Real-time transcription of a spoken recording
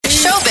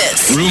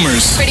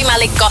Rumors. Pretty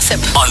Malik gossip.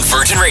 On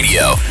Virgin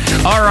Radio.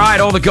 All right,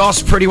 all the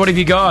goss. Pretty, what have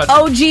you got?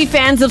 OG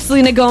fans of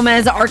Selena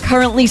Gomez are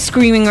currently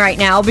screaming right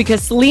now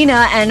because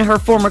Selena and her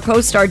former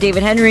co-star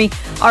David Henry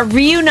are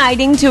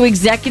reuniting to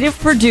executive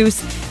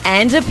produce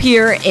and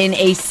appear in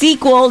a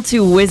sequel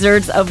to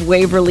Wizards of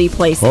Waverly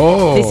Place.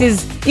 Oh. This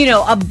is,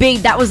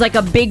 that was like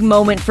a big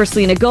moment for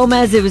Selena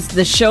Gomez. It was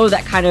the show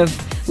that kind of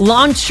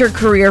launched her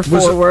career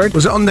forward.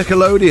 Was it on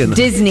Nickelodeon?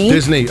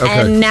 Disney, okay.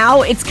 And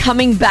now it's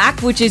coming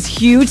back, which is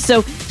huge.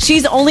 So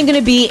she's only going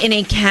to be in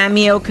a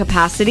cameo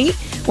capacity,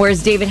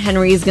 whereas David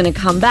Henry is going to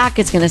come back.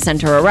 It's going to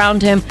center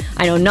around him.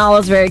 I know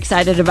Nala's very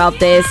excited about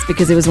this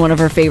because it was one of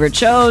her favorite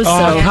shows.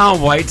 I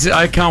can't wait.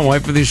 I can't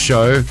wait for this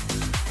show.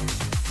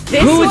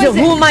 Who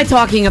am I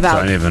talking about?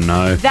 I don't even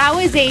know. That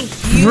was a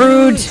huge...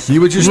 Rude. You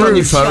were just on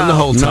your phone the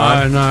whole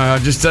time. No, I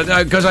just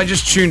because I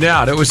just tuned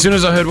out. As soon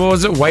as I heard, what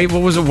was it?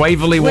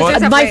 Waverly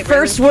what? My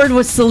first word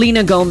was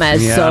Selena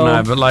Gomez. Yeah, so.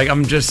 I know, but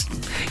I'm just...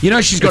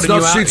 she's got it's a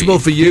new not suitable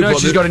for you. But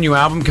she's got a new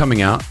album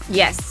coming out.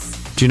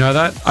 Yes. Do you know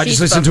that? I just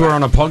listened to her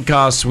on a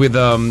podcast with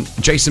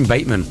Jason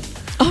Bateman.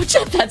 Oh,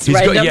 that's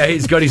right.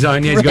 He's got his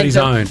own. Yeah, he's got his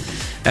own.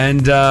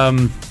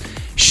 And...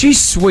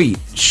 she's sweet.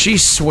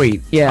 She's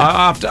sweet. Yeah.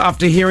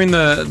 After hearing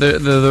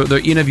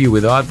the interview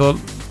with her, I thought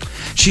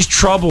she's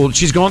troubled.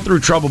 She's gone through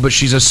trouble, but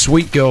she's a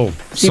sweet girl.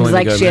 Seems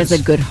like she has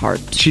a good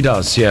heart. She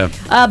does, yeah.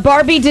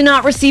 Barbie did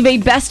not receive a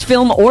Best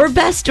Film or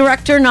Best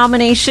Director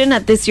nomination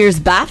at this year's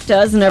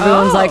BAFTAs, and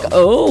everyone's like,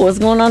 "Oh, what's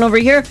going on over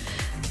here?"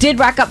 Did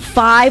rack up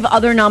 5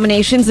 other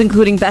nominations,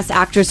 including Best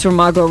Actress for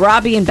Margot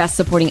Robbie and Best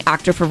Supporting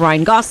Actor for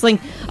Ryan Gosling.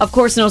 Of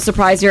course, no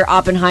surprise here,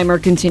 Oppenheimer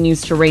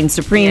continues to reign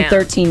supreme.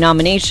 13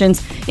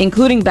 nominations,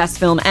 including Best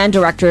Film and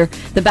Director.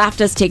 The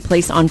BAFTAs take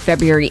place on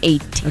February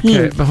 18th.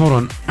 Okay, but hold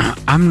on.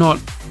 I'm not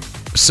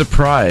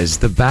surprised.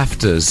 The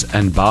BAFTAs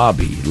and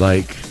Barbie,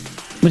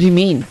 What do you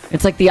mean?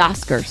 It's like the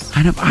Oscars.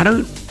 I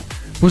don't...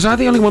 Was I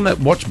the only one that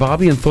watched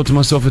Barbie and thought to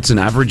myself it's an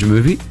average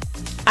movie?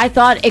 I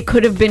thought it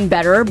could have been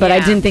better, but I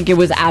didn't think it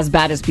was as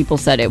bad as people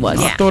said it was.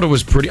 I thought it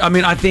was pretty...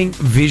 I think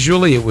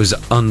visually it was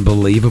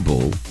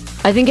unbelievable.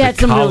 I think it had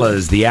the some...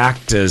 colors, the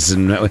actors,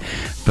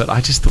 but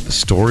I just thought the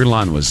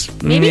storyline was...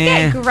 Maybe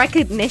get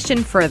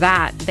recognition for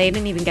that. They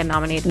didn't even get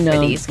nominated for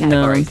these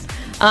categories.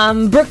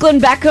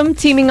 Brooklyn Beckham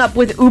teaming up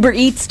with Uber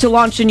Eats to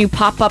launch a new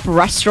pop-up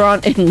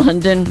restaurant in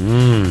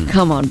London.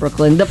 Come on,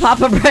 Brooklyn. The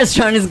pop-up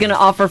restaurant is going to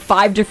offer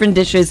 5 different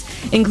dishes,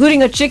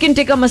 including a chicken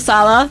tikka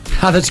masala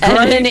that's great.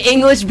 and an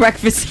English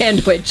breakfast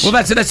sandwich. Well,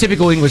 that's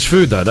typical English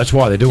food, though. That's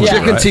why they're doing it,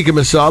 Chicken right? tikka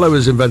masala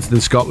was invented in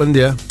Scotland,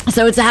 yeah.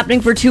 So it's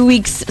happening for 2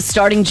 weeks,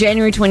 starting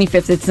January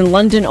 25th. It's in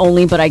London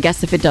only, but I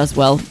guess if it does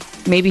well,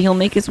 maybe he'll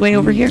make his way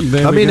over here.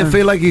 I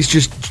feel like he's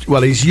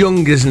he's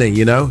young, isn't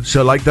he,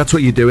 So, that's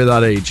what you do at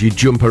that age. You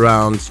jump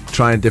around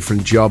trying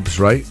different jobs,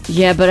 right?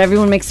 Yeah, but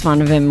everyone makes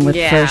fun of him for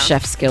his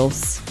chef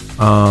skills.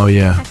 Oh,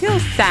 yeah. I feel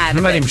sad.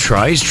 Let him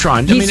try. He's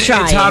trying. He's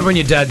trying. It's hard when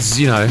your dad's,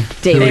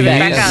 David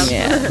Beckham.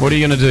 Yeah. What are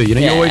you going to do?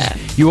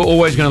 You were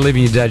always going to live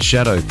in your dad's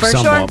shadow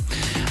somewhat.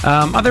 Sure.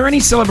 Are there any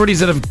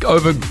celebrities that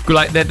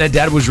have that their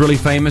dad was really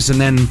famous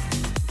and then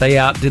they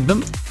outdid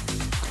them?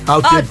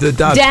 Outdid the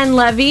dad? Dan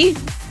Levy,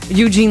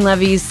 Eugene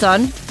Levy's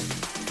son.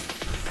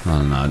 I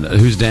don't know.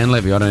 Who's Dan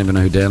Levy? I don't even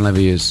know who Dan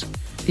Levy is.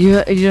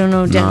 You don't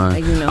know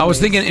Dan? No. I was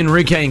thinking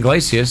Enrique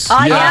Iglesias.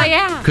 Oh,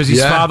 yeah. Because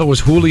his father was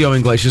Julio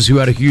Iglesias, who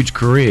had a huge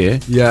career.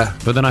 Yeah.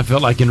 But then I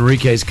felt like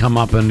Enrique's come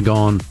up and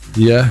gone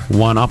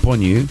one up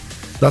on you.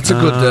 That's a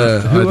good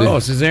Who idea.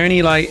 else? Is there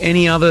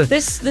any other...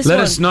 This Let one.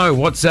 us know.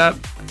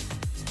 WhatsApp.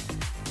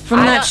 From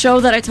that show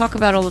that I talk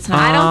about all the time.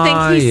 I don't think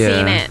he's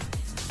seen it.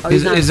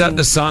 Is that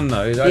the son,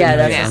 though? Yeah,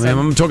 that's the son.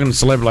 I'm talking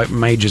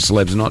major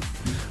celebs, not...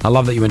 I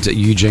love that you went to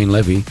Eugene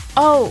Levy.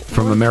 Oh.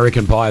 From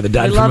American Pie. The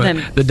dad love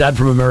him. The dad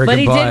from American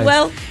Pie. But he did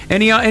well.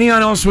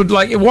 Anyone else would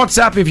like...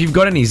 WhatsApp if you've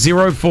got any.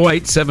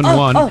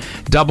 04871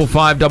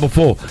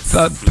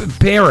 5544.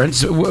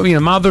 Parents,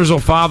 mothers or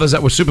fathers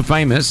that were super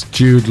famous.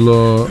 Jude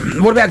Law.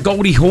 What about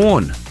Goldie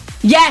Hawn?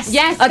 Yes.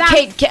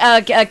 Kate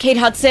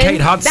Hudson. Kate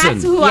Hudson.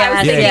 That's who I was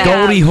thinking. Yeah,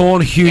 Goldie Hawn,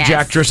 huge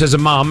actress as a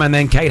mum, and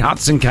then Kate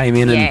Hudson came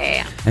in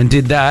and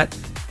did that.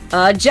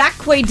 Jack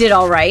Quaid did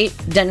all right.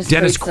 Dennis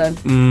Quaid's son.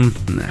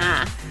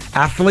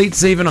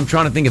 Athletes even? I'm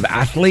trying to think of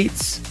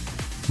athletes.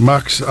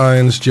 Max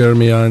Irons,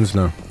 Jeremy Irons,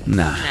 no.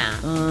 Nah.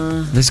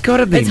 There's got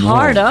to be It's more.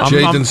 hard, huh?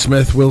 Jaden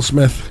Smith, Will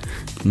Smith.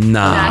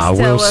 Nah,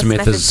 Will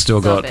Smith has is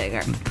still got...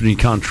 bigger. You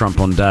can't trump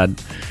on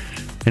dad.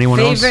 Anyone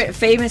else?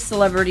 Famous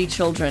celebrity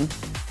children.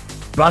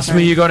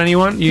 Busme, you got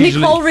anyone?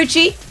 Nicole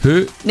Richie.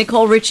 Who?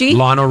 Nicole Richie.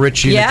 Lionel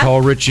Richie, Yeah.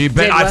 Nicole Richie.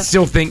 But Did I well.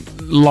 still think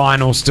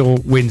Lionel still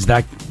wins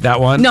that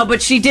one. No,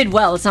 but she did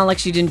well. It's not like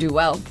she didn't do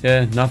well.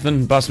 Yeah,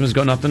 nothing. Busman's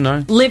got nothing,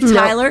 no? Liv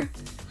Tyler.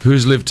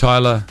 Who's Liv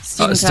Tyler?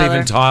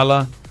 Steven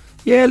Tyler.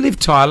 Yeah, Liv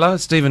Tyler.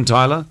 Steven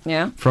Tyler.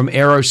 Yeah. From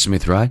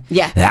Aerosmith, right?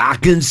 Yeah. I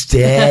can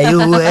stay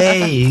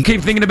away.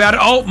 Keep thinking about it.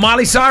 Oh,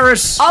 Miley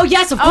Cyrus. Oh,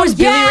 yes, of course.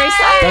 Billy Ray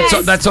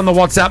Cyrus. That's on the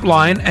WhatsApp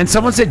line. And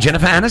someone said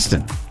Jennifer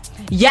Aniston.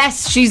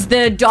 Yes, she's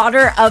the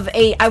daughter of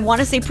I want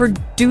to say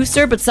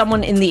producer, but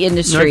someone in the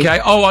industry. Okay.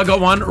 Oh, I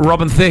got one.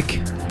 Robin Thicke.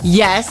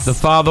 Yes. The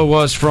father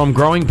was from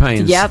Growing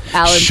Pains. Yep,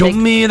 Alan Show Thicke.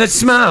 me that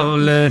smile.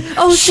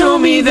 Oh, show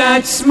me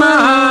that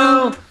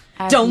smile.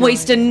 Don't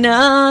waste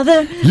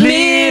another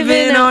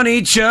Living on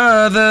each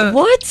other.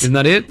 What? Isn't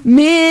that it?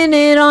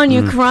 Minute on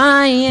you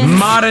crying.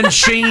 Martin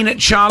Sheen,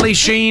 Charlie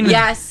Sheen.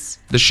 Yes.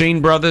 The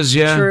Sheen brothers,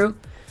 yeah. True.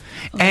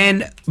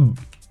 And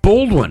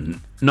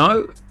Baldwin,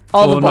 no?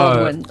 All Or the no?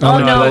 Baldwin. Oh,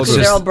 no, that's because they're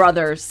just- all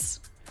brothers.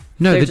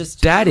 No, they're the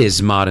just- dad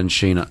is Martin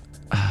Sheen.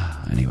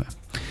 Anyway.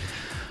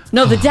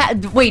 No, the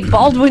dad. Wait,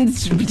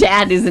 Baldwin's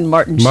dad isn't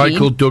Martin Sheen.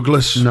 Michael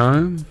Douglas.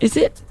 No. Is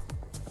it?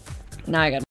 Now I got